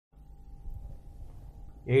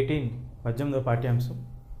18 పాఠ్యాంశం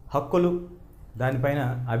హక్కులు దానిపైన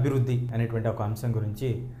అభివృద్ధి అనేటువంటి ఒక అంశం గురించి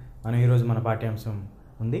మనం ఈరోజు మన పాఠ్యాంశం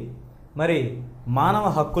ఉంది. మరి మానవ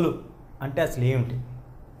హక్కులు అంటే అసలు ఏమిటి?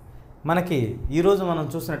 మనకి ఈరోజు మనం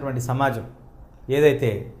చూసినటువంటి సమాజం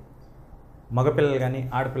ఏదైతే మగపిల్లలు కానీ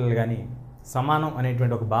ఆడపిల్లలు కానీ సమానం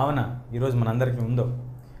అనేటువంటి ఒక భావన ఈరోజు మనందరికీ ఉందో,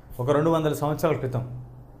 ఒక 200 సంవత్సరాల క్రితం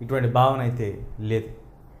ఇటువంటి భావన అయితే లేదు.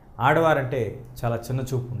 ఆడవారంటే చాలా చిన్న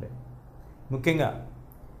చూపు ఉండే, ముఖ్యంగా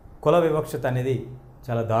కుల వివక్షత అనేది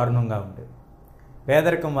చాలా దారుణంగా ఉండేది.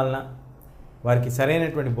 పేదరికం వలన వారికి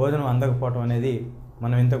సరైనటువంటి భోజనం అందకపోవటం అనేది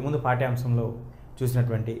మనం ఇంతకుముందు పాఠ్యాంశంలో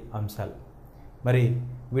చూసినటువంటి అంశాలు. మరి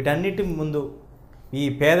వీటన్నిటి ముందు ఈ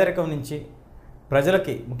పేదరికం నుంచి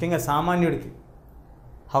ప్రజలకి, ముఖ్యంగా సామాన్యుడికి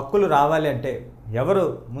హక్కులు రావాలి అంటే ఎవరు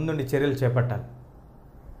ముందుండి చర్యలు చేపట్టాలి?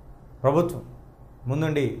 ప్రభుత్వం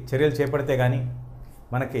ముందుండి చర్యలు చేపడితే కానీ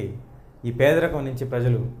మనకి ఈ పేదరికం నుంచి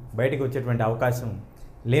ప్రజలు బయటికి వచ్చేటువంటి అవకాశం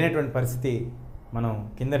లేనటువంటి పరిస్థితి మనం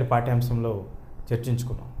కిందటి పాఠ్యాంశంలో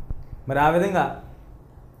చర్చించుకున్నాం. మరి ఆ విధంగా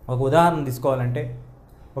ఒక ఉదాహరణ తీసుకోవాలంటే,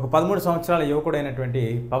 ఒక 13 సంవత్సరాల యువకుడైనటువంటి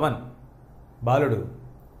పవన్ బాలుడు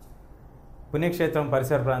పుణ్యక్షేత్రం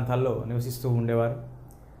పరిసర ప్రాంతాల్లో నివసిస్తూ ఉండేవారు.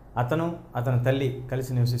 అతను అతని తల్లి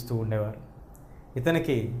కలిసి నివసిస్తూ ఉండేవారు.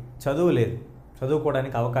 ఇతనికి చదువు లేదు,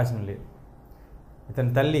 చదువుకోవడానికి అవకాశం లేదు.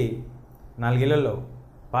 ఇతని తల్లి 4 ఇళ్లలో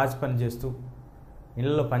పాచి పని చేస్తూ,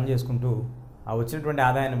 ఇళ్లలో పని చేసుకుంటూ ఆ వచ్చినటువంటి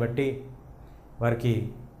ఆదాయాన్ని బట్టి వారికి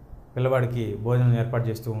పిల్లవాడికి భోజనం ఏర్పాటు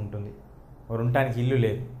చేస్తూ ఉంటుంది. వారు ఉండటానికి ఇల్లు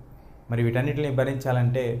లేదు. మరి వీటన్నిటిని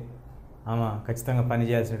భరించాలంటే ఆమె ఖచ్చితంగా పని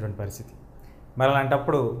చేయాల్సినటువంటి పరిస్థితి. మరి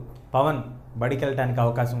అలాంటప్పుడు పవన్ బడికి వెళ్ళటానికి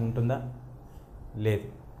అవకాశం ఉంటుందా? లేదు,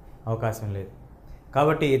 అవకాశం లేదు.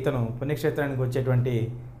 కాబట్టి ఇతను పుణ్యక్షేత్రానికి వచ్చేటువంటి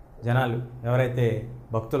జనాలు ఎవరైతే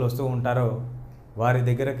భక్తులు వస్తూ ఉంటారో వారి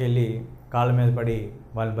దగ్గరకు వెళ్ళి కాళ్ళ మీద పడి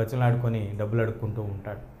వాళ్ళు బతిమలాడుకొని డబ్బులు అడుక్కుంటూ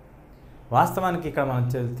ఉంటాడు. వాస్తవానికి ఇక్కడ మనం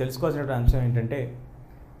తెలుసుకోవాల్సినటువంటి అంశం ఏంటంటే,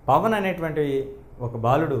 పవన్ అనేటువంటి ఒక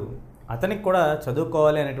బాలుడు, అతనికి కూడా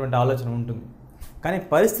చదువుకోవాలి అనేటువంటి ఆలోచన ఉంటుంది. కానీ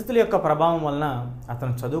పరిస్థితుల యొక్క ప్రభావం వలన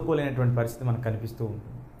అతను చదువుకోలేనటువంటి పరిస్థితి మనకు కనిపిస్తూ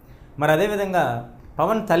ఉంటుంది. మరి అదేవిధంగా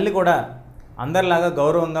పవన్ తల్లి కూడా అందరిలాగా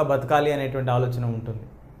గౌరవంగా బతకాలి అనేటువంటి ఆలోచన ఉంటుంది.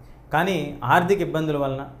 కానీ ఆర్థిక ఇబ్బందుల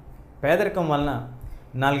వలన, పేదరికం వలన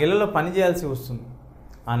 4 ఇళ్లలో పని చేయాల్సి వస్తుంది.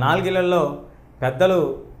 ఆ 4 ఇళ్లలో పెద్దలు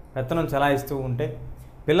పెత్తనం చలాయిస్తూ ఉంటే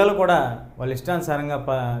పిల్లలు కూడా వాళ్ళ ఇష్టానుసారంగా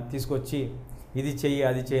తీసుకొచ్చి ఇది చెయ్యి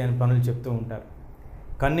అది చెయ్యి అని పనులు చెప్తూ ఉంటారు.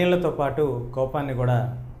 కన్నీళ్లతో పాటు కోపాన్ని కూడా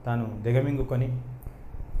తాను దిగమింగుకొని,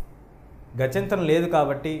 గత్యంతరం లేదు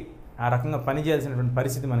కాబట్టి ఆ రకంగా పని చేయాల్సినటువంటి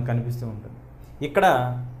పరిస్థితి మనకు కనిపిస్తూ ఉంటుంది. ఇక్కడ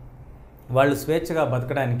వాళ్ళు స్వేచ్ఛగా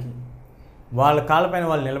బతకడానికి, వాళ్ళ కాళ్ళపైన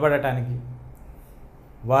వాళ్ళు నిలబడటానికి,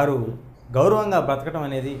 వారు గౌరవంగా బ్రతకడం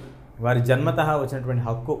అనేది వారి జన్మతః వచ్చినటువంటి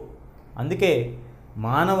హక్కు. అందుకే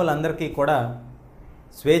మానవులందరికీ కూడా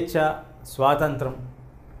స్వేచ్ఛ, స్వాతంత్రం,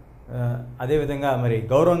 అదేవిధంగా మరి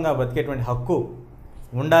గౌరవంగా బతికేటువంటి హక్కు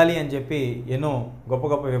ఉండాలి అని చెప్పి ఎన్నో గొప్ప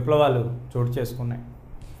గొప్ప విప్లవాలు చోటు చేసుకున్నాయి.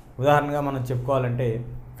 ఉదాహరణగా మనం చెప్పుకోవాలంటే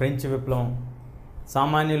ఫ్రెంచ్ విప్లవం,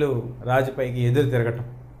 సామాన్యులు రాజుపైకి ఎదురు తిరగటం.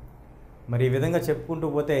 మరి ఈ విధంగా చెప్పుకుంటూ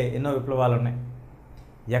పోతే ఎన్నో విప్లవాలు ఉన్నాయి.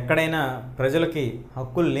 ఎక్కడైనా ప్రజలకి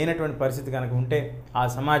హక్కులు లేనటువంటి పరిస్థితి కనుక ఉంటే ఆ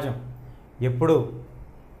సమాజం ఎప్పుడూ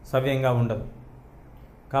సవ్యంగా ఉండదు.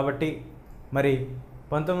 కాబట్టి మరి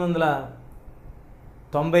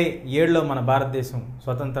 1997లో మన భారతదేశం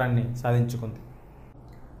స్వతంత్రాన్ని సాధించుకుంది.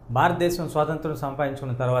 భారతదేశం స్వాతంత్రం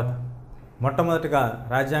సంపాదించుకున్న తర్వాత మొట్టమొదటిగా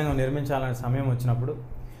రాజ్యాంగం నిర్మించాలనే సమయం వచ్చినప్పుడు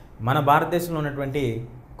మన భారతదేశంలో ఉన్నటువంటి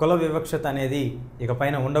కుల వివక్షత అనేది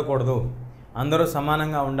ఇకపైన ఉండకూడదు, అందరూ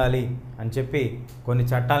సమానంగా ఉండాలి అని చెప్పి కొన్ని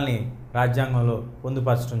చట్టాలని రాజ్యాంగంలో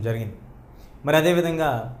పొందుపరచడం జరిగింది. మరి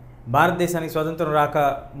అదేవిధంగా భారతదేశానికి స్వతంత్రం రాక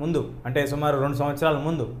ముందు, అంటే సుమారు 2 సంవత్సరాల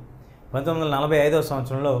ముందు 1945వ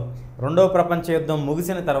సంవత్సరంలో 2వ ప్రపంచ యుద్ధం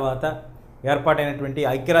ముగిసిన తర్వాత ఏర్పాటైనటువంటి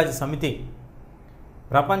ఐక్యరాజ్య సమితి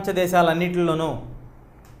ప్రపంచ దేశాలన్నింటిలోనూ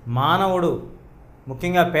మానవుడు,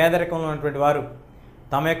 ముఖ్యంగా పేదరికంలో ఉన్నటువంటి వారు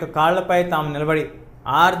తమ యొక్క కాళ్లపై తాము నిలబడి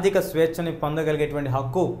ఆర్థిక స్వేచ్ఛని పొందగలిగేటువంటి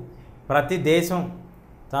హక్కు ప్రతి దేశం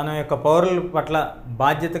తన యొక్క పౌరుల పట్ల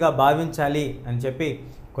బాధ్యతగా భావించాలి అని చెప్పి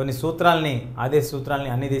కొన్ని సూత్రాలని, ఆదేశ సూత్రాలని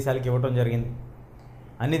అన్ని దేశాలకు ఇవ్వటం జరిగింది.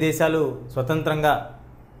 అన్ని దేశాలు స్వతంత్రంగా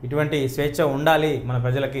ఇటువంటి స్వేచ్ఛ ఉండాలి మన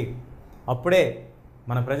ప్రజలకి, అప్పుడే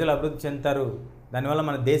మన ప్రజలు అభివృద్ధి చెందుతారు, దానివల్ల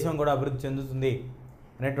మన దేశం కూడా అభివృద్ధి చెందుతుంది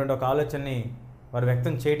అనేటువంటి ఒక ఆలోచనని వారు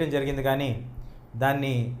వ్యక్తం చేయటం జరిగింది. కానీ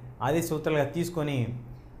దాన్ని ఆదేశ సూత్రాలుగా తీసుకొని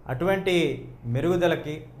అటువంటి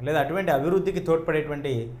మెరుగుదలకి లేదా అటువంటి అభివృద్ధికి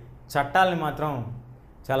తోడ్పడేటువంటి చట్టాలని మాత్రం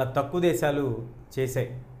చాలా తక్కువ దేశాలు చేశాయి.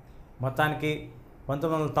 మొత్తానికి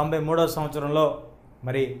 1993వ సంవత్సరంలో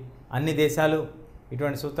మరి అన్ని దేశాలు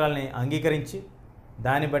ఇటువంటి సూత్రాలని అంగీకరించి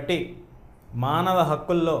దాన్ని బట్టి మానవ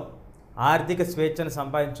హక్కుల్లో ఆర్థిక స్వేచ్ఛను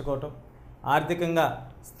సంపాదించుకోవటం, ఆర్థికంగా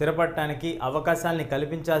స్థిరపడటానికి అవకాశాలని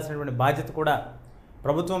కల్పించాల్సినటువంటి బాధ్యత కూడా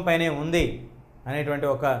ప్రభుత్వంపైనే ఉంది అనేటువంటి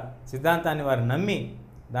ఒక సిద్ధాంతాన్ని వారు నమ్మి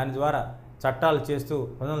దాని ద్వారా చట్టాలు చేస్తూ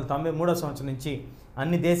 1993 సంవత్సరం నుంచి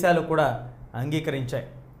అన్ని దేశాలు కూడా అంగీకరించాయి.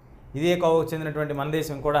 ఇదే కోవకు చెందినటువంటి మన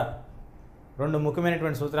దేశం కూడా 2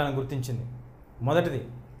 ముఖ్యమైనటువంటి సూత్రాలను గుర్తించింది. మొదటిది,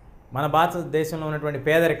 మన భారతదేశంలో ఉన్నటువంటి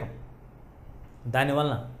పేదరికం,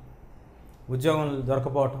 దానివలన ఉద్యోగం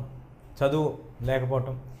దొరకపోవటం, చదువు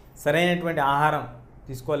లేకపోవటం, సరైనటువంటి ఆహారం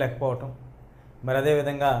తీసుకోలేకపోవటం, మరి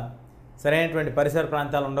అదేవిధంగా సరైనటువంటి పరిసర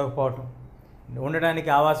ప్రాంతాలు ఉండకపోవటం, ఉండడానికి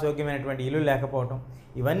ఆవాసయోగ్యమైనటువంటి ఇల్లు లేకపోవటం,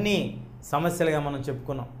 ఇవన్నీ సమస్యలుగా మనం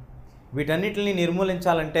చెప్పుకున్నాం. వీటన్నిటిని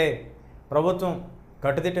నిర్మూలించాలంటే ప్రభుత్వం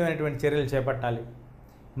కట్టుదిట్టమైనటువంటి చర్యలు చేపట్టాలి.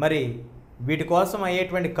 మరి వీటి కోసం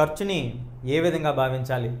అయ్యేటువంటి ఖర్చుని ఏ విధంగా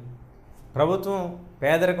భావించాలి? ప్రభుత్వం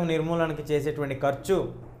పేదరికం నిర్మూలనకి చేసేటువంటి ఖర్చు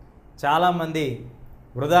చాలామంది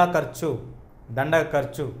వృధా ఖర్చు, దండగ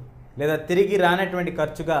ఖర్చు లేదా తిరిగి రానటువంటి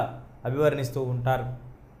ఖర్చుగా అభివర్ణిస్తూ ఉంటారు.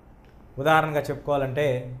 ఉదాహరణగా చెప్పుకోవాలంటే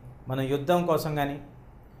మనం యుద్ధం కోసం కానీ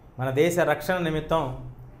మన దేశ రక్షణ నిమిత్తం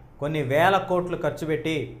కొన్ని వేల కోట్లు ఖర్చు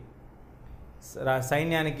పెట్టి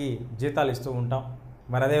సైన్యానికి జీతాలు ఇస్తూ ఉంటాం.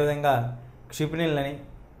 మరి అదేవిధంగా క్షిపణులని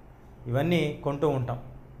ఇవన్నీ కొంటూ ఉంటాం,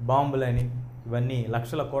 బాంబులని ఇవన్నీ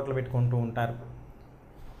లక్షల కోట్లు పెట్టి కొంటూ ఉంటారు.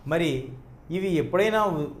 మరి ఇవి ఎప్పుడైనా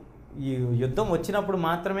ఈ యుద్ధం వచ్చినప్పుడు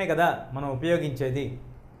మాత్రమే కదా మనం ఉపయోగించేది.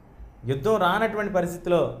 యుద్ధం రానటువంటి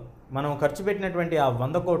పరిస్థితిలో మనం ఖర్చు పెట్టినటువంటి ఆ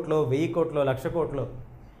 100 కోట్లు, 1000 కోట్లు, 1,00,000 కోట్లు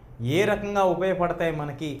ఏ రకంగా ఉపయోగపడతాయి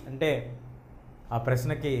మనకి అంటే ఆ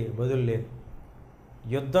ప్రశ్నకి బదులు లేదు.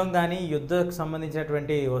 యుద్ధం కానీ యుద్ధకు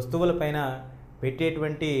సంబంధించినటువంటి వస్తువులపైన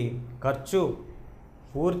పెట్టేటువంటి ఖర్చు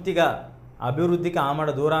పూర్తిగా అభివృద్ధికి ఆమడ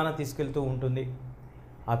దూరాన తీసుకెళ్తూ ఉంటుంది.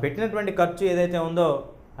 ఆ పెట్టినటువంటి ఖర్చు ఏదైతే ఉందో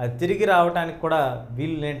అది తిరిగి రావడానికి కూడా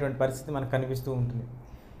వీలు లేనటువంటి పరిస్థితి మనకు కనిపిస్తూ ఉంటుంది.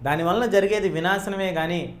 దానివల్ల జరిగేది వినాశనమే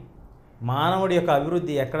కానీ మానవుడి యొక్క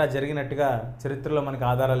అభివృద్ధి ఎక్కడా జరిగినట్టుగా చరిత్రలో మనకు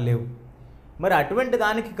ఆధారాలు లేవు. మరి అటువంటి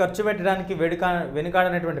దానికి ఖర్చు పెట్టడానికి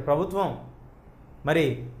వెనుకాడనటువంటి ప్రభుత్వం మరి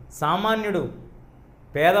సామాన్యుడు,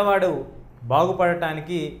 పేదవాడు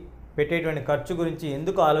బాగుపడటానికి పెట్టేటువంటి ఖర్చు గురించి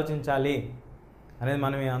ఎందుకు ఆలోచించాలి అనేది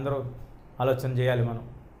మనం అందరూ ఆలోచన చేయాలి. మనం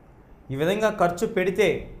ఈ విధంగా ఖర్చు పెడితే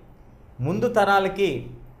ముందు తరాలకి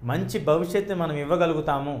మంచి భవిష్యత్తుని మనం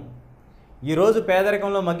ఇవ్వగలుగుతాము. ఈరోజు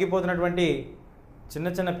పేదరికంలో మగ్గిపోతున్నటువంటి చిన్న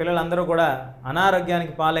చిన్న పిల్లలందరూ కూడా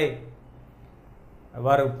అనారోగ్యానికి పాలై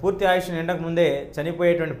వారు పూర్తి ఆయుష్ నిండక ముందే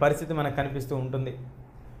చనిపోయేటువంటి పరిస్థితి మనకు కనిపిస్తూ ఉంటుంది.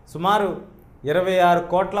 సుమారు 26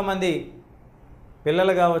 కోట్ల మంది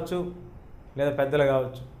పిల్లలు కావచ్చు లేదా పెద్దలు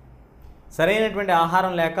కావచ్చు సరైనటువంటి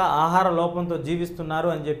ఆహారం లేక ఆహార లోపంతో జీవిస్తున్నారు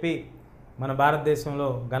అని చెప్పి మన భారతదేశంలో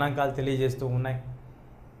గణాంకాలు తెలియజేస్తూ ఉన్నాయి.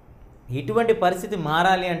 ఇటువంటి పరిస్థితి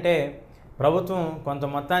మారాలి అంటే ప్రభుత్వం కొంత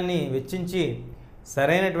మొత్తాన్ని వెచ్చించి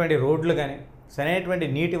సరైనటువంటి రోడ్లు కానీ, సరైనటువంటి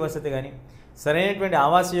నీటి వసతి కానీ, సరైనటువంటి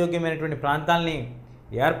ఆవాసయోగ్యమైనటువంటి ప్రాంతాలని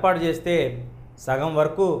ఏర్పాటు చేస్తే సగం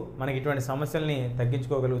వరకు మనకి ఇటువంటి సమస్యల్ని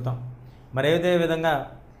తగ్గించుకోగలుగుతాం. మరి ఏదే విధంగా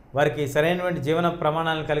వారికి సరైనటువంటి జీవన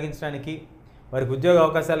ప్రమాణాలను కలిగించడానికి, వారికి ఉద్యోగ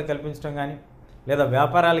అవకాశాలు కల్పించడం కానీ, లేదా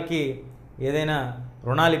వ్యాపారాలకి ఏదైనా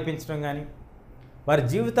రుణాలు ఇప్పించడం కానీ, వారి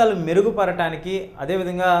జీవితాలు మెరుగుపడటానికి,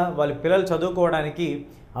 అదేవిధంగా వాళ్ళ పిల్లలు చదువుకోవడానికి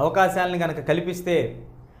అవకాశాలను కనుక కల్పిస్తే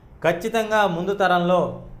ఖచ్చితంగా ముందు తరంలో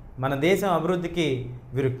మన దేశం అభివృద్ధికి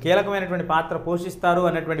వీరు కీలకమైనటువంటి పాత్ర పోషిస్తారు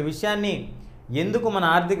అన్నటువంటి విషయాన్ని ఎందుకు మన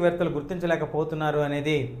ఆర్థికవేత్తలు గుర్తించలేకపోతున్నారు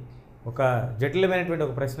అనేది ఒక జటిలమైనటువంటి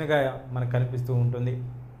ఒక ప్రశ్నగా మనకు కనిపిస్తూ ఉంటుంది.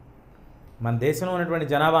 మన దేశంలో ఉన్నటువంటి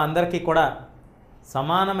జనాభా అందరికీ కూడా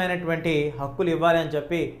సమానమైనటువంటి హక్కులు ఇవ్వాలి అని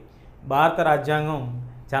చెప్పి భారత రాజ్యాంగం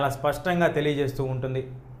చాలా స్పష్టంగా తెలియజేస్తూ ఉంటుంది.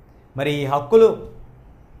 మరి ఈ హక్కులు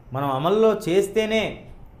మనం అమల్లో చేస్తేనే,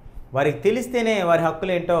 వారికి తెలిస్తేనే వారి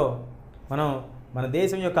హక్కులు ఏంటో మనం మన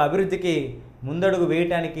దేశం యొక్క అభివృద్ధికి ముందడుగు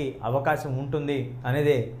వేయటానికి అవకాశం ఉంటుంది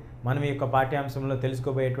అనేదే మనం ఈ యొక్క పాఠ్యాంశంలో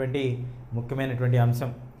తెలుసుకోబోయేటువంటి ముఖ్యమైనటువంటి అంశం.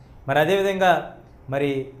 మరి అదేవిధంగా మరి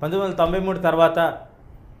 1993 తర్వాత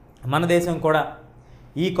మన దేశం కూడా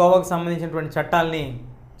ఈ కోవకు సంబంధించినటువంటి చట్టాలని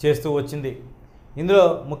చేస్తూ వచ్చింది. ఇందులో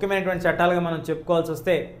ముఖ్యమైనటువంటి చట్టాలుగా మనం చెప్పుకోవాల్సి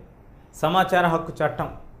వస్తే సమాచార హక్కు చట్టం.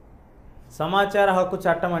 సమాచార హక్కు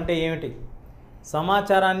చట్టం అంటే ఏమిటి?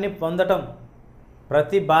 సమాచారాన్ని పొందటం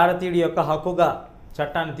ప్రతి భారతీయుడి యొక్క హక్కుగా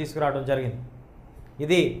చట్టాన్ని తీసుకురావడం జరిగింది.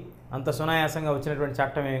 ఇది అంత సునాయాసంగా వచ్చినటువంటి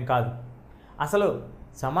చట్టం ఏం కాదు. అసలు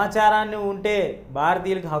సమాచారాన్ని ఉంటే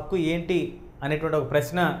భారతీయులకి హక్కు ఏంటి అనేటువంటి ఒక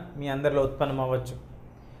ప్రశ్న మీ అందరిలో ఉత్పన్నం అవ్వచ్చు.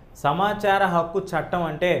 సమాచార హక్కు చట్టం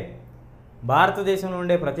అంటే భారతదేశంలో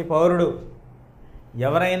ఉండే ప్రతి పౌరుడు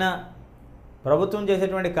ఎవరైనా ప్రభుత్వం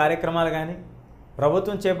చేసేటువంటి కార్యక్రమాలు కానీ,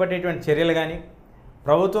 ప్రభుత్వం చేపట్టేటువంటి చర్యలు కానీ,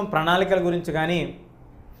 ప్రభుత్వం ప్రణాళికల గురించి కానీ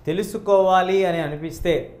తెలుసుకోవాలి అని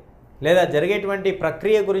అనిపిస్తే లేదా జరిగేటువంటి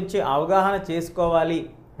ప్రక్రియ గురించి అవగాహన చేసుకోవాలి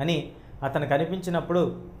అని అతనికి అనిపించినప్పుడు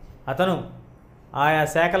అతను ఆయా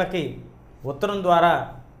శాఖలకి ఉత్తరం ద్వారా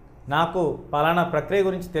నాకు పలానా ప్రక్రియ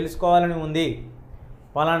గురించి తెలుసుకోవాలని ఉంది,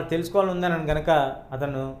 పలానా తెలుసుకోవాలని ఉందని కనుక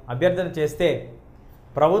అతను అభ్యర్థన చేస్తే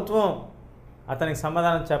ప్రభుత్వం అతనికి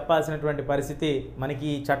సమాధానం చెప్పాల్సినటువంటి పరిస్థితి మనకి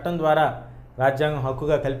ఈ చట్టం ద్వారా రాజ్యాంగం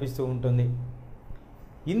హక్కుగా కల్పిస్తూ ఉంటుంది.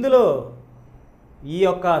 ఇందులో ఈ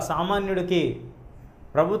యొక్క సామాన్యుడికి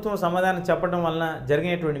ప్రభుత్వం సమాధానం చెప్పడం వలన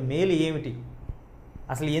జరిగినటువంటి మేలు ఏమిటి,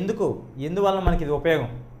 అసలు ఎందువల్ల మనకి ఇది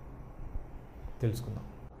ఉపయోగం తెలుసుకుందాం.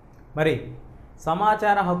 మరి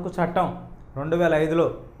సమాచార హక్కు చట్టం 2005లో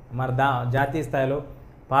మరి జాతీయ స్థాయిలో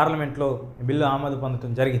పార్లమెంట్లో బిల్లు ఆమోదు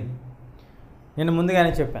పొందడం జరిగింది. నేను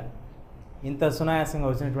ముందుగానే చెప్పాను, ఇంత సునాయాసంగా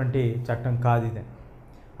వచ్చినటువంటి చట్టం కాదు ఇది.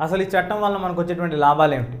 అసలు ఈ చట్టం వల్ల మనకు వచ్చేటువంటి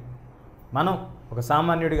లాభాలు ఏమిటి, మనం ఒక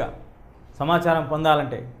సామాన్యుడిగా సమాచారం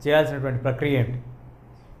పొందాలంటే చేయాల్సినటువంటి ప్రక్రియ ఏమిటి,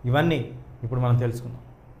 ఇవన్నీ ఇప్పుడు మనం తెలుసుకుందాం.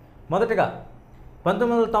 మొదటగా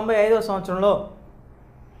 1995వ సంవత్సరంలో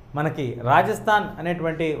మనకి రాజస్థాన్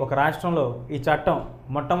అనేటువంటి ఒక రాష్ట్రంలో ఈ చట్టం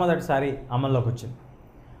మొట్టమొదటిసారి అమల్లోకి వచ్చింది.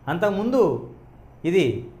 అంతకుముందు ఇది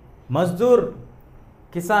మజ్దూర్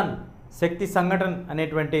కిసాన్ శక్తి సంఘటన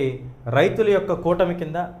అనేటువంటి రైతుల యొక్క కూటమి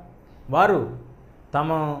కింద వారు తమ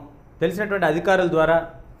తెలిసినటువంటి అధికారుల ద్వారా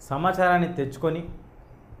సమాచారాన్ని తెచ్చుకొని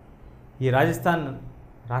ఈ రాజస్థాన్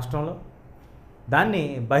రాష్ట్రంలో దాన్ని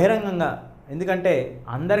బహిరంగంగా, ఎందుకంటే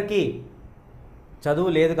అందరికీ చదువు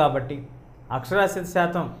లేదు కాబట్టి, అక్షరాస్యత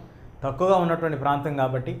శాతం తక్కువగా ఉన్నటువంటి ప్రాంతం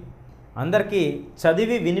కాబట్టి అందరికీ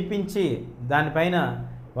చదివి వినిపించి దానిపైన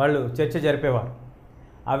వాళ్ళు చర్చ జరిపేవారు.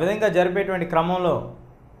 ఆ విధంగా జరిపేటువంటి క్రమంలో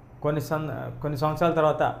కొన్ని సంవత్సరాల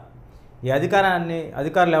తర్వాత ఈ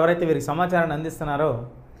అధికారులు ఎవరైతే వీరికి సమాచారాన్ని అందిస్తున్నారో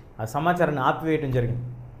ఆ సమాచారాన్ని ఆపివేయటం జరిగింది.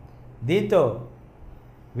 దీంతో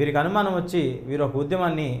వీరికి అనుమానం వచ్చి వీరు ఒక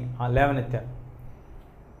ఉద్యమాన్ని లేవనెత్తారు.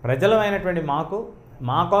 ప్రజలమైనటువంటి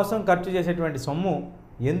మా కోసం ఖర్చు చేసేటువంటి సొమ్ము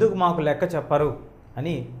ఎందుకు మాకు లెక్క చెప్పరు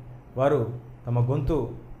అని వారు తమ గొంతు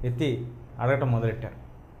ఎత్తి అడగటం మొదలెట్టారు.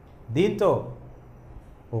 దీంతో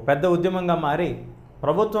ఒక పెద్ద ఉద్యమంగా మారి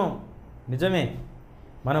ప్రభుత్వం నిజమే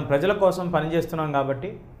మనం ప్రజల కోసం పనిచేస్తున్నాం కాబట్టి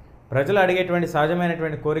ప్రజలు అడిగేటువంటి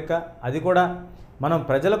సహజమైనటువంటి కోరిక, అది కూడా మనం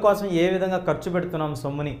ప్రజల కోసం ఏ విధంగా ఖర్చు పెడుతున్నాం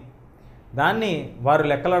సొమ్ముని, దాన్ని వారు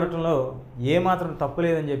లెక్కలాడటంలో ఏమాత్రం తప్పు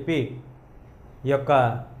లేదని చెప్పి ఈ యొక్క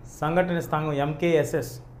సంఘటన సంఘం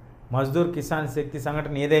ఎంకేఎస్ఎస్ మజ్దూర్ కిసాన్ శక్తి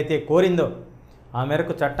సంఘటన ఏదైతే కోరిందో ఆ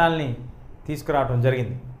మేరకు చట్టాలని తీసుకురావడం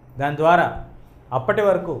జరిగింది. దాని ద్వారా అప్పటి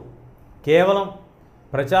వరకు కేవలం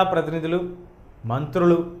ప్రజాప్రతినిధులు,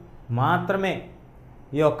 మంత్రులు మాత్రమే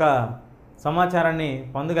ఈ యొక్క సమాచారాన్ని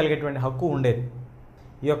పొందగలిగేటువంటి హక్కు ఉండేది.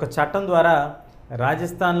 ఈ యొక్క చట్టం ద్వారా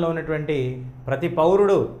రాజస్థాన్లో ఉన్నటువంటి ప్రతి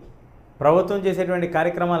పౌరుడు ప్రభుత్వం చేసేటువంటి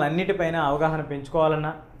కార్యక్రమాలన్నిటిపైన అవగాహన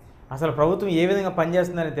పెంచుకోవాలన్నా, అసలు ప్రభుత్వం ఏ విధంగా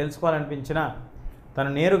పనిచేస్తుందని తెలుసుకోవాలనిపించినా తను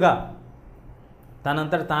నేరుగా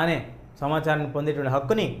తనంతట తానే సమాచారాన్ని పొందేటువంటి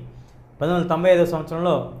హక్కుని 1995వ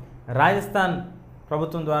సంవత్సరంలో రాజస్థాన్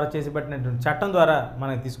ప్రభుత్వం ద్వారా చేసిపెట్టినటువంటి చట్టం ద్వారా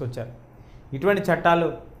మనకు తీసుకొచ్చారు. ఇటువంటి చట్టాలు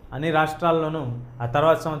అన్ని రాష్ట్రాల్లోనూ ఆ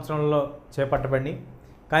తర్వాత సంవత్సరంలో చేపట్టబడి,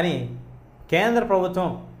 కానీ కేంద్ర ప్రభుత్వం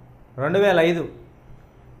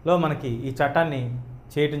 2005లో మనకి ఈ చట్టాన్ని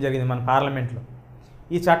చేయటం జరిగింది మన పార్లమెంట్లో.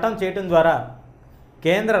 ఈ చట్టం చేయటం ద్వారా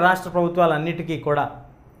కేంద్ర రాష్ట్ర ప్రభుత్వాలన్నిటికీ కూడా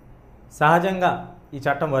సహజంగా ఈ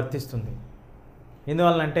చట్టం వర్తిస్తుంది.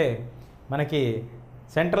 ఎందువల్లంటే మనకి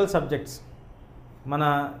సెంట్రల్ సబ్జెక్ట్స్, మన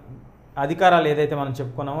అధికారాలు ఏదైతే మనం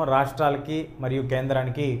చెప్పుకున్నామో రాష్ట్రాలకి మరియు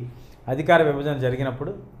కేంద్రానికి అధికార విభజన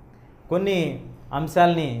జరిగినప్పుడు కొన్ని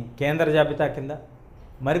అంశాలని కేంద్ర జాబితా కింద,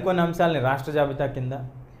 మరికొన్ని అంశాలని రాష్ట్ర జాబితా కింద,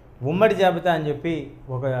 ఉమ్మడి జాబితా అని చెప్పి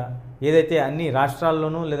ఒక ఏదైతే అన్ని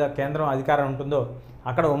రాష్ట్రాల్లోనూ లేదా కేంద్రం అధికారం ఉంటుందో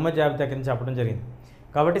అక్కడ ఉమ్మడి జాబితా కింద చెప్పడం జరిగింది.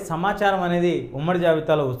 కాబట్టి సమాచారం అనేది ఉమ్మడి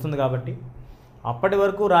జాబితాలో వస్తుంది. కాబట్టి అప్పటి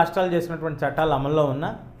వరకు రాష్ట్రాలు చేసినటువంటి చట్టాలు అమల్లో ఉన్నా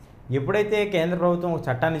ఎప్పుడైతే కేంద్ర ప్రభుత్వం ఒక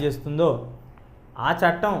చట్టాన్ని చేస్తుందో ఆ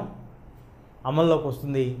చట్టం అమల్లోకి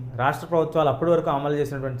వస్తుంది. రాష్ట్ర ప్రభుత్వాలు అప్పటి వరకు అమలు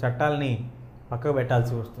చేసినటువంటి చట్టాలని పక్కకు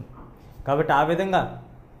పెట్టాల్సి వస్తుంది. కాబట్టి ఆ విధంగా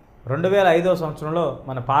 2005వ సంవత్సరంలో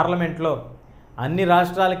మన పార్లమెంట్లో అన్ని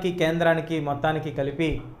రాష్ట్రాలకి కేంద్రానికి మొత్తానికి కలిపి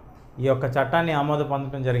ఈ యొక్క చట్టాన్ని ఆమోదం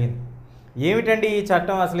పొందడం జరిగింది. ఏమిటండి ఈ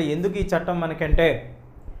చట్టం, అసలు ఎందుకు ఈ చట్టం మనకంటే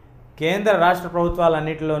కేంద్ర రాష్ట్ర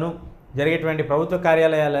ప్రభుత్వాలన్నింటిలోనూ జరిగేటువంటి ప్రభుత్వ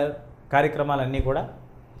కార్యక్రమాలన్నీ కూడా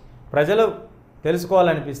ప్రజలు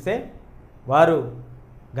తెలుసుకోవాలనిపిస్తే వారు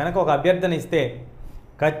గనక ఒక అభ్యర్థన ఇస్తే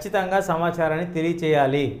ఖచ్చితంగా సమాచారాన్ని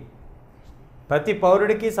తెలియచేయాలి. ప్రతి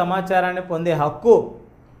పౌరుడికి సమాచారాన్ని పొందే హక్కు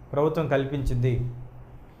ప్రభుత్వం కల్పించింది.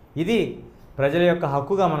 ఇది ప్రజల యొక్క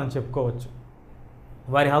హక్కుగా మనం చెప్పుకోవచ్చు.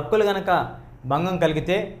 వారి హక్కులు గనక భంగం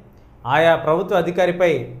కలిగితే ఆయా ప్రభుత్వ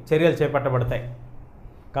అధికారిపై చర్యలు చేపట్టబడతాయి.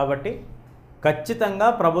 కాబట్టి ఖచ్చితంగా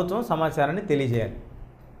ప్రభుత్వం సమాచారాన్ని తెలియజేయాలి.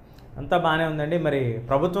 అంతా బాగానే ఉందండి. మరి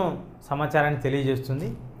ప్రభుత్వం సమాచారాన్ని తెలియజేస్తుంది.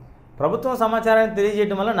 ప్రభుత్వం సమాచారాన్ని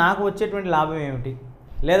తెలియజేయడం వల్ల నాకు వచ్చేటువంటి లాభం ఏమిటి,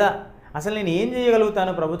 లేదా అసలు నేను ఏం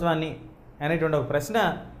చేయగలుగుతాను ప్రభుత్వాన్ని అనేటువంటి ఒక ప్రశ్న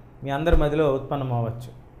మీ అందరి మధ్యలో ఉత్పన్నం అవ్వచ్చు.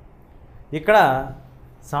 ఇక్కడ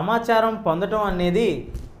సమాచారం పొందటం అనేది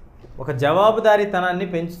ఒక జవాబుదారీతనాన్ని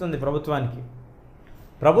పెంచుతుంది ప్రభుత్వానికి.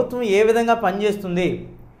 ప్రభుత్వం ఏ విధంగా పనిచేస్తుంది,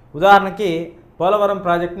 ఉదాహరణకి పోలవరం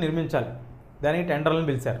ప్రాజెక్టు నిర్మించాలి, దానికి టెండర్లను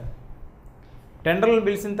పిలిచారు. టెండర్లను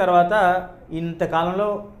పిలిచిన తర్వాత ఇంతకాలంలో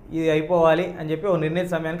ఇది అయిపోవాలి అని చెప్పి ఒక నిర్ణీత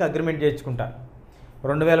సమయానికి అగ్రిమెంట్ చేయించుకుంటారు.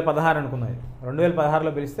 2016 అనుకున్నది,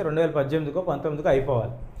 2016లో పిలిస్తే 2018కో 19కో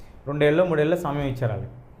అయిపోవాలి. 2 ఏళ్ళలో 3 ఏళ్ళలో సమయం ఇచ్చారు వాళ్ళు.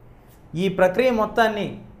 ఈ ప్రక్రియ మొత్తాన్ని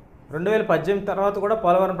 2018 తర్వాత కూడా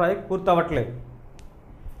పోలవరం ప్రాజెక్ట్ పూర్తి అవ్వట్లేదు.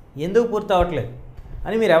 ఎందుకు పూర్తి అవ్వట్లేదు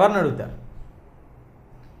అని మీరు ఎవరిని అడుగుతారు?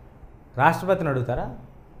 రాష్ట్రపతిని అడుగుతారా?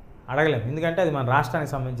 అడగలేము, ఎందుకంటే అది మన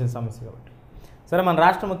రాష్ట్రానికి సంబంధించిన సమస్య కాబట్టి. సరే, మన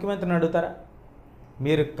రాష్ట్ర ముఖ్యమంత్రిని అడుగుతారా?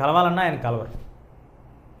 మీరు కలవాలన్నా ఆయన కలవరు.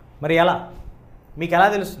 మరి ఎలా? మీకు ఎలా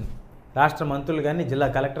తెలుస్తుంది? రాష్ట్ర మంత్రులు కానీ, జిల్లా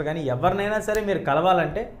కలెక్టర్ కానీ ఎవరినైనా సరే మీరు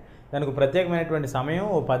కలవాలంటే దానికి ప్రత్యేకమైనటువంటి సమయం,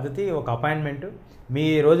 ఓ పద్ధతి, ఒక అపాయింట్మెంటు, మీ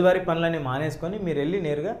రోజువారీ పనులన్నీ మానేసుకొని మీరు వెళ్ళి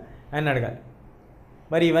నేరుగా ఆయన అడగాలి.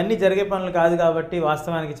 మరి ఇవన్నీ జరిగే పనులు కాదు కాబట్టి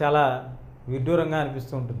వాస్తవానికి చాలా విడ్డూరంగా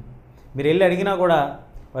అనిపిస్తూ ఉంటుంది. మీరు వెళ్ళి అడిగినా కూడా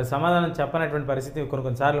వారి సమాధానం చెప్పనటువంటి పరిస్థితి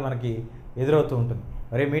కొన్నిసార్లు మనకి ఎదురవుతూ ఉంటుంది.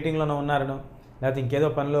 మరే మీటింగ్లోనే ఉన్నారనో లేకపోతే ఇంకేదో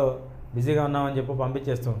పనిలో బిజీగా ఉన్నామని చెప్పి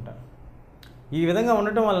పంపించేస్తూ ఉంటారు. ఈ విధంగా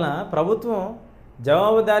ఉండటం వలన ప్రభుత్వం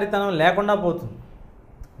జవాబుదారీతనం లేకుండా పోతుంది.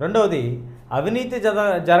 రెండవది, అవినీతి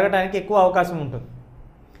జరగడానికి ఎక్కువ అవకాశం ఉంటుంది.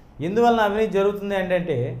 ఎందువలన అవినీతి జరుగుతుంది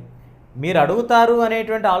అంటే మీరు అడుగుతారు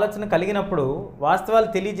అనేటువంటి ఆలోచన కలిగినప్పుడు వాస్తవాలు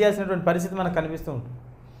తెలియజేయాల్సినటువంటి పరిస్థితి మనకు కనిపిస్తూ ఉంటుంది.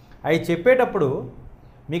 అవి చెప్పేటప్పుడు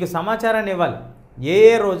మీకు సమాచారాన్ని ఇవ్వాలి. ఏ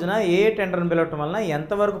రోజున ఏ టెండర్ని పిలవటం వలన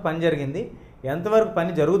ఎంతవరకు పని జరిగింది, ఎంతవరకు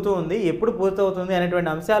పని జరుగుతూ ఉంది, ఎప్పుడు పూర్తవుతుంది అనేటువంటి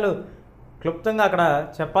అంశాలు క్లుప్తంగా అక్కడ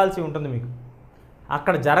చెప్పాల్సి ఉంటుంది. మీకు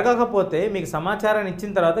అక్కడ జరగకపోతే మీకు సమాచారాన్ని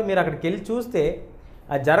ఇచ్చిన తర్వాత మీరు అక్కడికి వెళ్ళి చూస్తే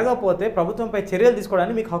అది జరగకపోతే ప్రభుత్వంపై చర్యలు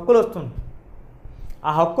తీసుకోవడానికి మీకు హక్కులు వస్తుంది.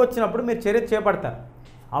 ఆ హక్కు వచ్చినప్పుడు మీరు చర్య చేపడతారు.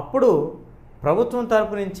 అప్పుడు ప్రభుత్వం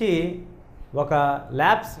తరపు నుంచి ఒక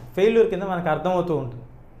ల్యాబ్స్ ఫెయిల్యూర్ కింద మనకు అర్థమవుతూ ఉంటుంది.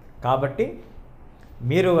 కాబట్టి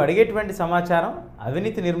మీరు అడిగేటువంటి సమాచారం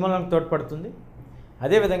అవినీతి నిర్మూలనకు తోడ్పడుతుంది.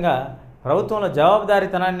 అదేవిధంగా ప్రభుత్వంలో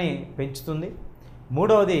జవాబుదారీతనాన్ని పెంచుతుంది.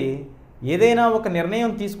 మూడవది, ఏదైనా ఒక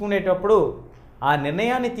నిర్ణయం తీసుకునేటప్పుడు ఆ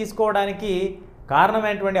నిర్ణయాన్ని తీసుకోవడానికి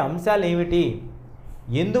కారణమైనటువంటి అంశాలు ఏమిటి,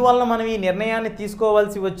 ఎందువల్ల మనం ఈ నిర్ణయాన్ని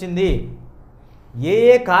తీసుకోవాల్సి వచ్చింది, ఏ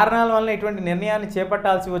ఏ కారణాల వలన ఇటువంటి నిర్ణయాన్ని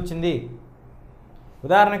చేపట్టాల్సి వచ్చింది.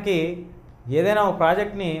 ఉదాహరణకి ఏదైనా ఒక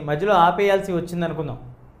ప్రాజెక్ట్ని మధ్యలో ఆపేయాల్సి వచ్చింది అనుకుందాం.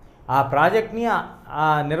 ఆ ప్రాజెక్ట్ని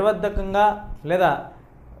నిర్వర్ధకంగా లేదా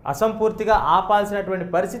అసంపూర్తిగా ఆపాల్సినటువంటి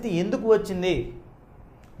పరిస్థితి ఎందుకు వచ్చింది,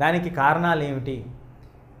 దానికి కారణాలు ఏమిటి,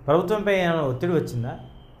 ప్రభుత్వంపై ఏమైనా ఒత్తిడి వచ్చిందా,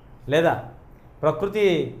 లేదా ప్రకృతి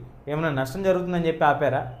ఏమైనా నష్టం జరుగుతుందని చెప్పి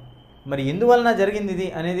ఆపారా, మరి ఎందువలన జరిగింది ఇది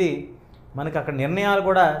అనేది మనకు అక్కడ నిర్ణయాలు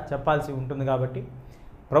కూడా చెప్పాల్సి ఉంటుంది. కాబట్టి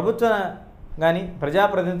ప్రభుత్వం కానీ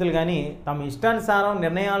ప్రజాప్రతినిధులు కానీ తమ ఇష్టానుసారం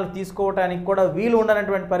నిర్ణయాలు తీసుకోవటానికి కూడా వీలు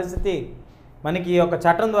ఉండనటువంటి పరిస్థితి మనకి ఈ యొక్క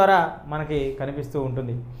చట్టం ద్వారా మనకి కనిపిస్తూ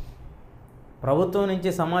ఉంటుంది. ప్రభుత్వం నుంచి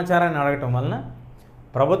సమాచారాన్ని అడగటం వలన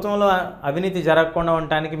ప్రభుత్వంలో అవినీతి జరగకుండా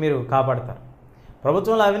ఉండటానికి మీరు కాపాడతారు.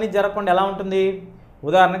 ప్రభుత్వంలో అవినీతి జరగకుండా ఎలా ఉంటుంది?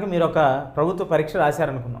 ఉదాహరణకు మీరు ఒక ప్రభుత్వ పరీక్ష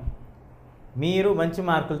రాశారనుకున్నాం, మీరు మంచి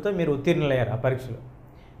మార్కులతో మీరు ఉత్తీర్ణులయ్యారు ఆ పరీక్షలో,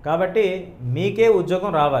 కాబట్టి మీకే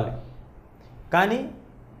ఉద్యోగం రావాలి. కానీ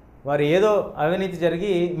వారు ఏదో అవినీతి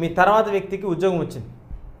జరిగి మీ తర్వాత వ్యక్తికి ఉద్యోగం వచ్చింది.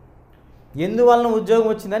 ఎందువలన ఉద్యోగం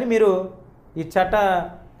వచ్చిందని మీరు ఈ చట్ట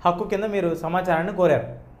హక్కు కింద మీరు సమాచారాన్ని కోరారు.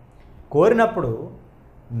 కోరినప్పుడు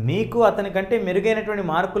మీకు అతని కంటే మెరుగైనటువంటి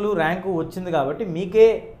మార్కులు, ర్యాంకు వచ్చింది కాబట్టి మీకే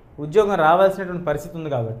ఉద్యోగం రావాల్సినటువంటి పరిస్థితి ఉంది.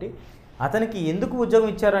 కాబట్టి అతనికి ఎందుకు ఉద్యోగం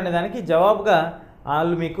ఇచ్చారు అనే దానికి జవాబుగా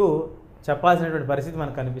వాళ్ళు మీకు చెప్పాల్సినటువంటి పరిస్థితి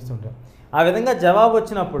మనకు కనిపిస్తుంటుంది. ఆ విధంగా జవాబు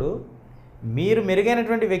వచ్చినప్పుడు మీరు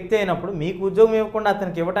మెరుగైనటువంటి వ్యక్తి అయినప్పుడు మీకు ఉద్యోగం ఇవ్వకుండా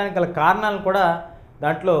అతనికి ఇవ్వడానికి గల కారణాలను కూడా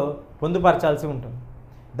దాంట్లో పొందుపరచాల్సి ఉంటుంది.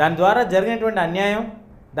 దాని ద్వారా జరిగినటువంటి అన్యాయం,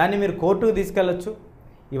 దాన్ని మీరు కోర్టుకు తీసుకెళ్ళచ్చు.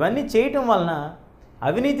 ఇవన్నీ చేయటం వలన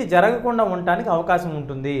అవినీతి జరగకుండా ఉండటానికి అవకాశం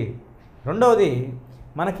ఉంటుంది. రెండవది,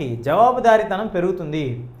 మనకి జవాబుదారీతనం పెరుగుతుంది.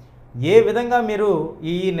 ఏ విధంగా మీరు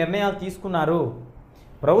ఈ నిర్ణయాలు తీసుకున్నారు,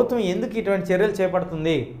 ప్రభుత్వం ఎందుకు ఇటువంటి చర్యలు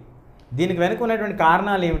చేపడుతుంది, దీనికి వెనుక ఉన్నటువంటి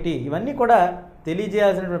కారణాలు ఏమిటి, ఇవన్నీ కూడా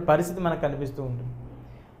తెలియజేయాల్సినటువంటి పరిస్థితి మనకు కనిపిస్తూ ఉంటుంది.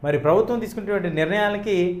 మరి ప్రభుత్వం తీసుకునేటువంటి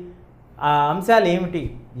నిర్ణయాలకి ఆ అంశాలు ఏమిటి,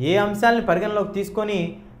 ఏ అంశాలని పరిగణలోకి తీసుకొని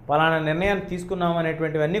పలానా నిర్ణయాన్ని తీసుకున్నాం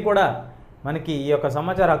అనేటువంటివన్నీ కూడా మనకి ఈ యొక్క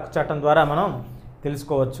సమాచార హక్కు చట్టం ద్వారా మనం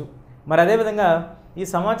తెలుసుకోవచ్చు. మరి అదేవిధంగా ఈ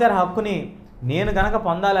సమాచార హక్కుని నేను కనుక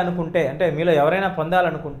పొందాలనుకుంటే, అంటే మీలో ఎవరైనా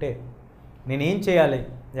పొందాలనుకుంటే నేనేం చేయాలి,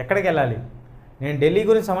 ఎక్కడికి వెళ్ళాలి, నేను ఢిల్లీ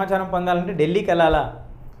గురించి సమాచారం పొందాలంటే ఢిల్లీకి వెళ్ళాలా?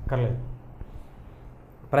 అక్కర్లేదు.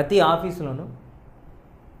 ప్రతి ఆఫీసులోనూ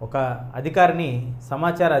ఒక అధికారిని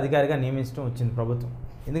సమాచార అధికారిగా నియమించడం వచ్చింది ప్రభుత్వం.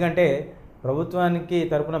 ఎందుకంటే ప్రభుత్వానికి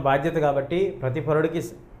తరపున బాధ్యత కాబట్టి ప్రతి పౌరుడికి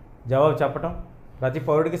జవాబు చెప్పటం, ప్రతి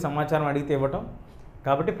పౌరుడికి సమాచారం అడిగితే ఇవ్వటం.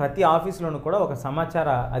 కాబట్టి ప్రతి ఆఫీసులోనూ కూడా ఒక సమాచార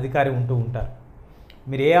అధికారి ఉంటూ ఉంటారు.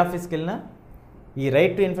 మీరు ఏ ఆఫీస్కి వెళ్ళినా ఈ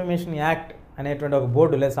రైట్ టు ఇన్ఫర్మేషన్ యాక్ట్ అనేటువంటి ఒక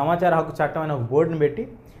బోర్డు లేదా సమాచార హక్కు చట్టం అనే ఒక బోర్డుని పెట్టి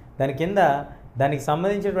దాని కింద దానికి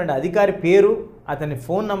సంబంధించినటువంటి అధికారి పేరు, అతని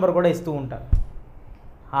ఫోన్ నంబర్ కూడా ఇస్తూ ఉంటారు.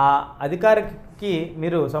 ఆ అధికారికి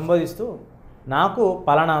మీరు సంబోధిస్తూ నాకు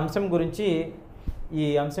పలానా అంశం గురించి, ఈ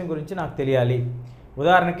అంశం గురించి నాకు తెలియాలి.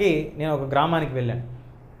 ఉదాహరణకి నేను ఒక గ్రామానికి వెళ్ళాను.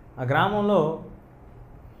 ఆ గ్రామంలో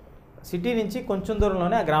సిటీ నుంచి కొంచెం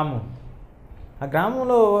దూరంలోనే ఆ గ్రామం. ఆ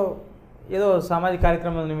గ్రామంలో ఏదో సామాజిక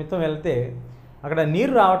కార్యక్రమాల నిమిత్తం వెళ్తే అక్కడ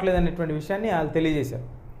నీరు రావట్లేదు అనేటువంటి విషయాన్ని వాళ్ళు తెలియజేశారు.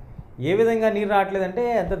 ఏ విధంగా నీరు రావట్లేదంటే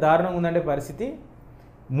ఎంత దారుణంగా ఉందంటే పరిస్థితి.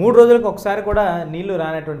 3 రోజులకు ఒకసారి కూడా నీళ్లు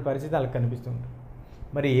రానటువంటి పరిస్థితి వాళ్ళకి కనిపిస్తుంది.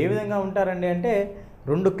 మరి ఏ విధంగా ఉంటారండి అంటే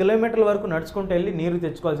 2 కిలోమీటర్ల వరకు నడుచుకుంటూ వెళ్ళి నీరు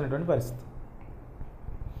తెచ్చుకోవాల్సినటువంటి పరిస్థితి.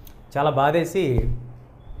 చాలా బాధేసి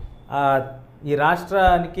ఈ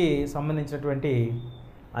రాష్ట్రానికి సంబంధించినటువంటి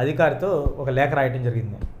అధికారితో ఒక లేఖ రాయటం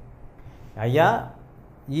జరిగింది. అయ్యా,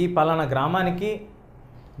 ఈ పలానా గ్రామానికి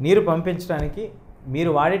నీరు పంపించడానికి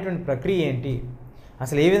మీరు వాడేటువంటి ప్రక్రియ ఏంటి,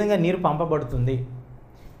 అసలు ఏ విధంగా నీరు పంపబడుతుంది,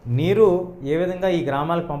 నీరు ఏ విధంగా ఈ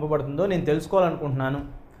గ్రామాలకు పంపబడుతుందో నేను తెలుసుకోవాలనుకుంటున్నాను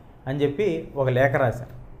అని చెప్పి ఒక లేఖ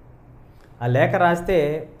రాశారు. ఆ లేఖ రాస్తే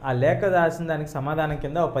ఆ లేఖ రాసిన దానికి సమాధానం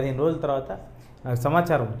కింద ఒక 15 రోజుల తర్వాత నాకు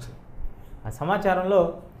సమాచారం వచ్చింది. ఆ సమాచారంలో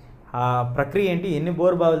ఆ ప్రక్రియ ఏంటి, ఎన్ని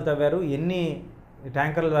బోర్ బావులు తవ్వారు, ఎన్ని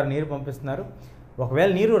ట్యాంకర్ల ద్వారా నీరు పంపిస్తున్నారు, ఒకవేళ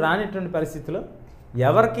నీరు రానిటువంటి పరిస్థితిలో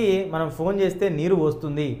ఎవరికి మనం ఫోన్ చేస్తే నీరు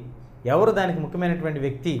వస్తుంది, ఎవరు దానికి ముఖ్యమైనటువంటి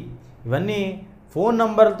వ్యక్తి, ఇవన్నీ ఫోన్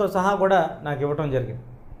నంబర్లతో సహా కూడా నాకు ఇవ్వటం జరిగింది.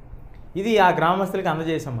 ఇది ఆ గ్రామస్తులకి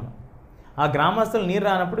అందజేసాం మనం. ఆ గ్రామస్తులు నీరు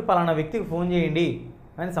రానప్పుడు పలానా వ్యక్తికి ఫోన్ చేయండి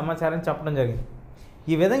అని సమాచారం చెప్పడం జరిగింది.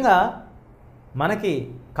 ఈ విధంగా మనకి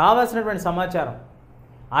కావాల్సినటువంటి సమాచారం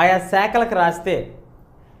ఆయా శాఖలకు రాస్తే,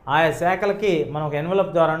 ఆయా శాఖలకి మనం ఒక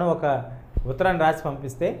ఎన్వలప్ ద్వారాను ఒక ఉత్తరాన్ని రాసి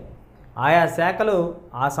పంపిస్తే ఆయా శాఖలు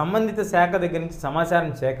ఆ సంబంధిత శాఖ దగ్గర నుంచి సమాచారం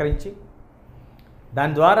సేకరించి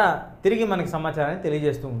దాని ద్వారా తిరిగి మనకి సమాచారాన్ని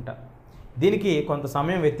తెలియజేస్తూ ఉంటారు. దీనికి కొంత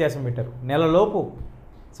సమయం వ్యత్యాసం పెట్టారు. నెలలోపు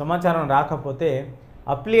సమాచారం రాకపోతే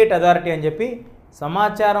అప్లియేట్ అథారిటీ అని చెప్పి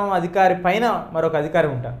సమాచారం అధికారి పైన మరొక అధికారి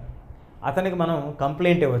ఉంటారు, అతనికి మనం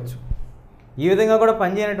కంప్లైంట్ ఇవ్వచ్చు. ఈ విధంగా కూడా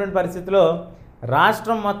పనిచేయనటువంటి పరిస్థితిలో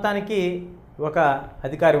రాష్ట్రం మొత్తానికి ఒక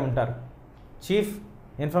అధికారి ఉంటారు, చీఫ్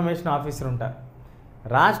ఇన్ఫర్మేషన్ ఆఫీసర్ ఉంటారు.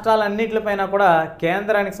 రాష్ట్రాలన్నింటిపైన కూడా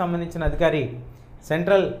కేంద్రానికి సంబంధించిన అధికారి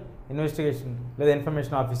సెంట్రల్ ఇన్వెస్టిగేషన్ లేదా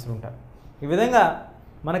ఇన్ఫర్మేషన్ ఆఫీసర్ ఉంటారు. ఈ విధంగా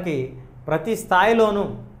మనకి ప్రతి స్థాయిలోనూ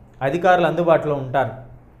అధికారులు అందుబాటులో ఉంటారు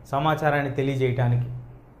సమాచారాన్ని తెలియజేయటానికి.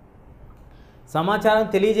 సమాచారం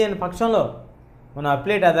తెలియజేయని పక్షంలో మన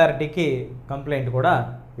అప్లియేట్ అథారిటీకి కంప్లైంట్ కూడా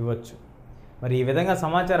ఇవ్వచ్చు. మరి ఈ విధంగా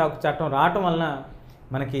సమాచార హక్కు చట్టం రావటం వలన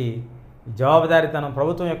మనకి జవాబుదారీతనం,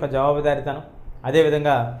 ప్రభుత్వం యొక్క జవాబుదారీతనం,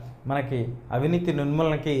 అదేవిధంగా మనకి అవినీతి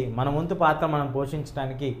నిర్మూలనకి మన వంతు పాత్ర మనం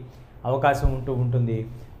పోషించడానికి అవకాశం ఉంటుంది.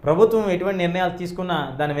 ప్రభుత్వం ఎటువంటి నిర్ణయాలు తీసుకున్నా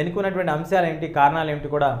దాని వెనుకున్నటువంటి అంశాలు ఏమిటి, కారణాలు ఏమిటి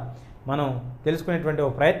కూడా మనం తెలుసుకునేటువంటి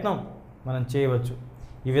ఒక ప్రయత్నం మనం చేయవచ్చు.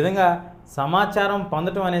 ఈ విధంగా సమాచారం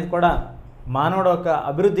పొందటం అనేది కూడా మానవుడు యొక్క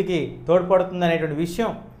అభివృద్ధికి తోడ్పడుతుంది అనేటువంటి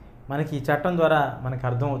విషయం మనకి ఈ చట్టం ద్వారా మనకు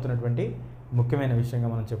అర్థమవుతున్నటువంటి ముఖ్యమైన విషయంగా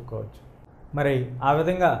మనం చెప్పుకోవచ్చు. మరి ఆ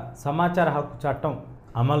విధంగా సమాచార హక్కు చట్టం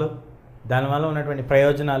అమలు, దానివల్ల ఉన్నటువంటి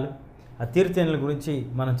ప్రయోజనాలు, ఆ తీర్చేనుల గురించి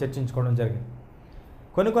మనం చర్చించుకోవడం జరిగింది.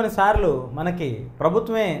 కొన్నిసార్లు మనకి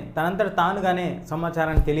ప్రభుత్వమే తనంతట తానుగానే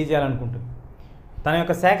సమాచారాన్ని తెలియజేయాలనుకుంటుంది. తన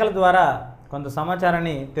యొక్క శాఖల ద్వారా కొంత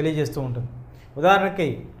సమాచారాన్ని తెలియజేస్తూ ఉంటుంది. ఉదాహరణకి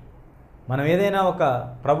మనం ఏదైనా ఒక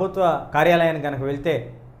ప్రభుత్వ కార్యాలయానికి కనుక వెళ్తే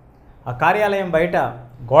ఆ కార్యాలయం బయట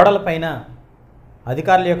గోడలపైన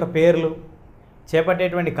అధికారుల యొక్క పేర్లు,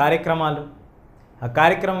 చేపట్టేటువంటి కార్యక్రమాలు, ఆ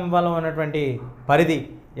కార్యక్రమం వల్ల ఉన్నటువంటి పరిధి,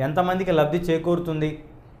 ఎంతమందికి లబ్ధి చేకూరుతుంది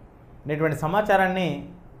అనేటువంటి సమాచారాన్ని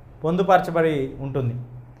పొందుపరచబడి ఉంటుంది.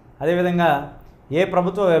 అదేవిధంగా ఏ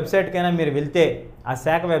ప్రభుత్వ వెబ్సైట్కైనా మీరు వెళ్తే, ఆ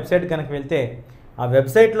శాఖ వెబ్సైట్ కనుక వెళ్తే ఆ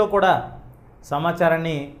వెబ్సైట్లో కూడా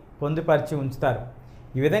సమాచారాన్ని పొందుపరిచి ఉంచుతారు.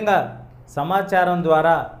 ఈ విధంగా సమాచారం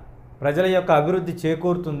ద్వారా ప్రజల యొక్క అభివృద్ధి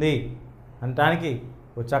చేకూరుతుంది అనడానికి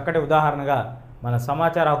ఒక చక్కటి ఉదాహరణగా మన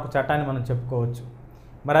సమాచార హక్కు చట్టాన్ని మనం చెప్పుకోవచ్చు.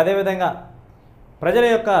 మరి అదేవిధంగా ప్రజల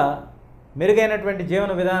యొక్క మెరుగైనటువంటి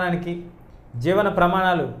జీవన విధానానికి, జీవన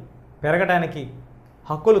ప్రమాణాలు పెరగడానికి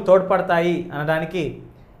హక్కులు తోడ్పడతాయి అనడానికి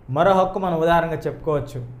మరో హక్కు మనం ఉదాహరణగా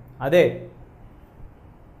చెప్పుకోవచ్చు. అదే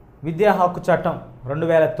విద్యా హక్కు చట్టం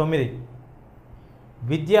 2009.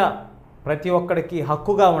 విద్య ప్రతి ఒక్కడికి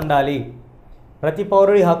హక్కుగా ఉండాలి, ప్రతి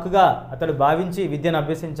పౌరుడి హక్కుగా అతడు భావించి విద్యను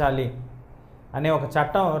అభ్యసించాలి అనే ఒక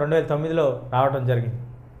చట్టం 2009లో రావడం జరిగింది.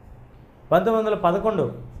 1911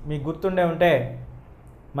 మీకు గుర్తుండే ఉంటే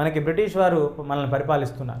మనకి బ్రిటిష్ వారు మనల్ని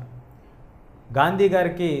పరిపాలిస్తున్నారు. గాంధీ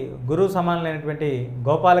గారికి గురువు సమానమైనటువంటి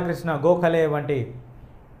గోపాలకృష్ణ గోఖలే వంటి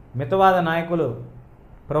మితవాద నాయకులు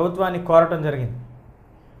ప్రభుత్వాన్ని కోరటం జరిగింది.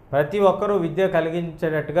 ప్రతి ఒక్కరూ విద్య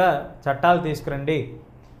కలిగించేటట్టుగా చట్టాలు తీసుకురండి,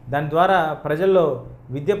 దాని ద్వారా ప్రజల్లో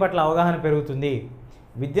విద్య పట్ల అవగాహన పెరుగుతుంది,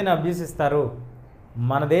 విద్యను అభ్యసిస్తారు.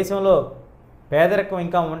 మన దేశంలో పేదరికం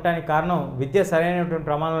ఇంకా ఉండటానికి కారణం విద్య సరైనటువంటి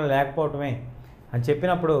ప్రమాణంలో లేకపోవటమే అని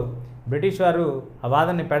చెప్పినప్పుడు బ్రిటిష్ వారు ఆ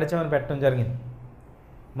వాదనని పెడచెవిన పెట్టడం జరిగింది.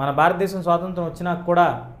 మన భారతదేశం స్వాతంత్రం వచ్చినా కూడా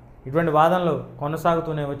ఇటువంటి వాదనలు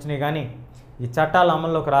కొనసాగుతూనే వచ్చినాయి, కానీ ఈ చట్టాలు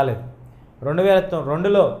అమల్లోకి రాలేదు.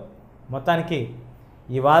 2002లో మొత్తానికి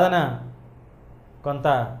ఈ వాదన కొంత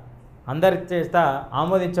అందరి చేత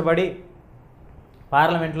ఆమోదించబడి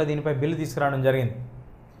పార్లమెంట్లో దీనిపై బిల్లు తీసుకురావడం జరిగింది.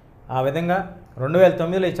 ఆ విధంగా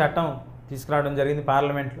 2009లో ఈ చట్టం తీసుకురావడం జరిగింది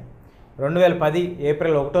పార్లమెంట్లో. 2010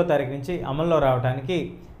 ఏప్రిల్ 1వ తారీఖు నుంచి అమల్లో రావడానికి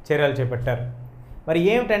చర్యలు చేపట్టారు. మరి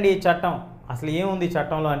ఏమిటండి ఈ చట్టం, అసలు ఏముంది ఈ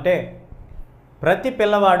చట్టంలో అంటే, ప్రతి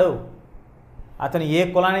పిల్లవాడు అతను ఏ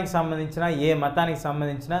కులానికి సంబంధించిన, ఏ మతానికి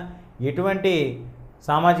సంబంధించిన, ఎటువంటి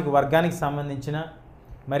సామాజిక వర్గానికి సంబంధించిన,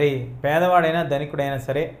 మరి పేదవాడైనా ధనికుడైనా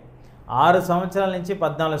సరే 6 సంవత్సరాల నుంచి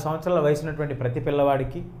 14 సంవత్సరాల వయసున్నటువంటి ప్రతి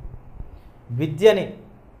పిల్లవాడికి విద్యని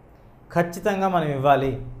ఖచ్చితంగా మనం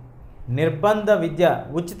ఇవ్వాలి. నిర్బంధ విద్య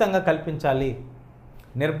ఉచితంగా కల్పించాలి.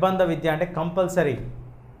 నిర్బంధ విద్య అంటే కంపల్సరీ.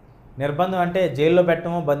 నిర్బంధం అంటే జైల్లో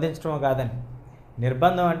పెట్టడమో బంధించడమో కాదని,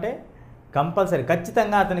 నిర్బంధం అంటే కంపల్సరీ,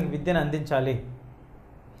 ఖచ్చితంగా అతనికి విద్యను అందించాలి.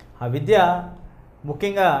 ఆ విద్య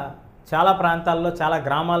ముఖ్యంగా చాలా ప్రాంతాల్లో, చాలా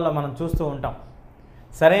గ్రామాల్లో మనం చూస్తూ ఉంటాం.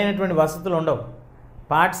 సరైనటువంటి వసతులు ఉండవు.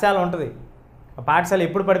 పాఠశాల ఉంటుంది, ఆ పాఠశాల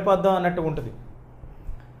ఎప్పుడు పడిపోద్దాం అన్నట్టు ఉంటుంది.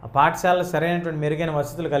 ఆ పాఠశాలలో సరైనటువంటి మెరుగైన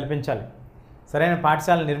వసతులు కల్పించాలి, సరైన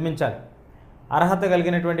పాఠశాలను నిర్మించాలి, అర్హత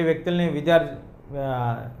కలిగినటువంటి వ్యక్తుల్ని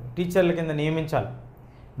టీచర్ల కింద నియమించాలి.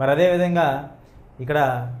 మరి అదేవిధంగా ఇక్కడ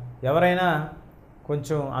ఎవరైనా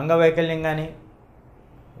కొంచెం అంగవైకల్యం కానీ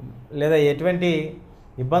లేదా ఎటువంటి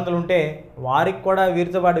ఇబ్బందులు ఉంటే వారికి కూడా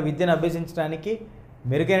వీరితో పాటు విద్యను అభ్యసించడానికి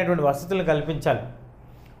మెరుగైనటువంటి వసతులు కల్పించాలి.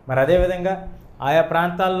 మరి అదేవిధంగా ఆయా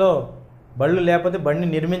ప్రాంతాల్లో బళ్ళు లేకపోతే బండిని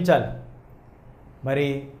నిర్మించాలి. మరి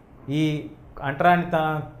ఈ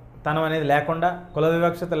అంటరానితనం అనేది లేకుండా, కుల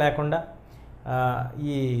వివక్షత లేకుండా,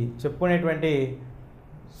 ఈ చెప్పుకునేటువంటి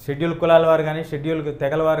షెడ్యూల్ కులాల వారు కానీ, షెడ్యూల్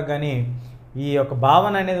తెగల వారు కానీ ఈ యొక్క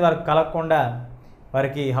భావన అనేది వారికి కలగకుండా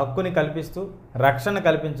వారికి హక్కుని కల్పిస్తూ రక్షణ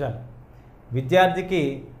కల్పించాలి. విద్యార్థికి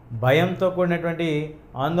భయంతో కూడినటువంటి,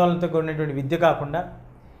 ఆందోళనతో కూడినటువంటి విద్య కాకుండా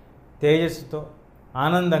తేజస్సుతో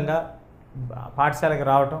ఆనందంగా పాఠశాలకు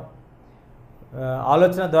రావటం,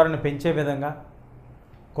 ఆలోచన ధోరణి పెంచే విధంగా,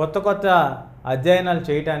 కొత్త కొత్త అధ్యయనాలు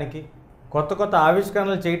చేయటానికి, కొత్త కొత్త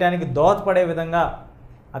ఆవిష్కరణలు చేయటానికి దోహదపడే విధంగా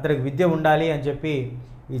అతనికి విద్య ఉండాలి అని చెప్పి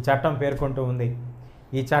ఈ చట్టం పేర్కొంటూ ఉంది.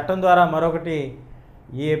 ఈ చట్టం ద్వారా మరొకటి,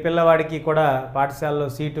 ఏ పిల్లవాడికి కూడా పాఠశాలలో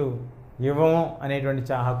సీటు ఇవ్వము అనేటువంటి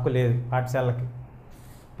హక్కు లేదు.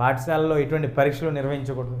 పాఠశాలలో ఎటువంటి పరీక్షలు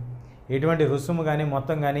నిర్వహించకూడదు, ఎటువంటి రుసుము కానీ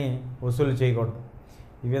మొత్తం కానీ వసూలు చేయకూడదు.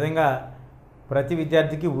 ఈ విధంగా ప్రతి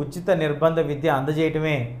విద్యార్థికి ఉచిత నిర్బంధ విద్య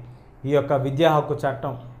అందజేయటమే ఈ యొక్క విద్యా హక్కు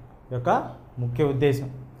చట్టం యొక్క ముఖ్య ఉద్దేశం.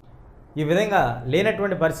 ఈ విధంగా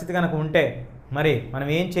లేనటువంటి పరిస్థితి కనుక ఉంటే మరి మనం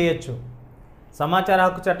ఏం చేయొచ్చు? సమాచార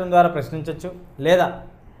హక్కు చట్టం ద్వారా ప్రశ్నించవచ్చు, లేదా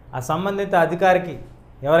ఆ సంబంధిత అధికారికి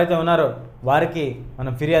ఎవరైతే ఉన్నారో వారికి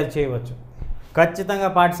మనం ఫిర్యాదు చేయవచ్చు. ఖచ్చితంగా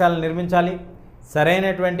పాఠశాలలు నిర్మించాలి,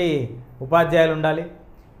 సరైనటువంటి ఉపాధ్యాయులు ఉండాలి.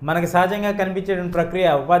 మనకి సహజంగా కనిపించేటువంటి ప్రక్రియ,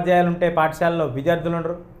 ఉపాధ్యాయులు ఉంటే పాఠశాలలో విద్యార్థులు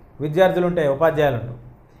ఉండరు, విద్యార్థులు ఉంటే ఉపాధ్యాయులు ఉండరు.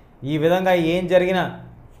 ఈ విధంగా ఏం జరిగినా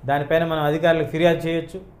దానిపైన మనం అధికారులకు ఫిర్యాదు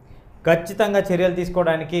చేయొచ్చు. ఖచ్చితంగా చర్యలు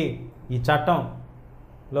తీసుకోవడానికి ఈ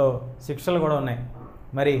చట్టంలో శిక్షలు కూడా ఉన్నాయి.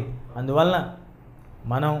 మరి అందువలన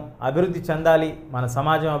మనం అభివృద్ధి చెందాలి, మన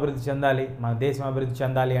సమాజం అభివృద్ధి చెందాలి, మన దేశం అభివృద్ధి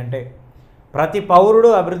చెందాలి అంటే ప్రతి పౌరుడు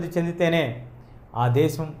అభివృద్ధి చెందితేనే ఆ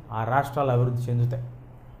దేశం, ఆ రాష్ట్రాలు అభివృద్ధి చెందుతాయి.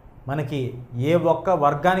 మనకి ఏ ఒక్క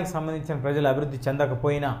వర్గానికి సంబంధించిన ప్రజలు అభివృద్ధి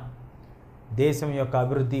చెందకపోయినా దేశం యొక్క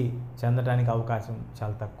అభివృద్ధి చెందడానికి అవకాశం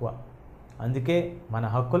చాలా తక్కువ. అందుకే మన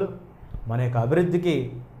హక్కులు మన యొక్క అభివృద్ధికి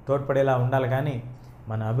తోడ్పడేలా ఉండాలి, కానీ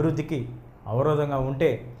మన అభివృద్ధికి అవరోధంగా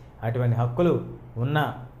ఉంటే అటువంటి హక్కులు ఉన్నా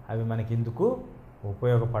అవి మనకి ఎందుకు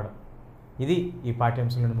ఉపయోగపడవు. ఇది ఈ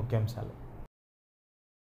పాఠ్యాంశంలోని ముఖ్యాంశాలు.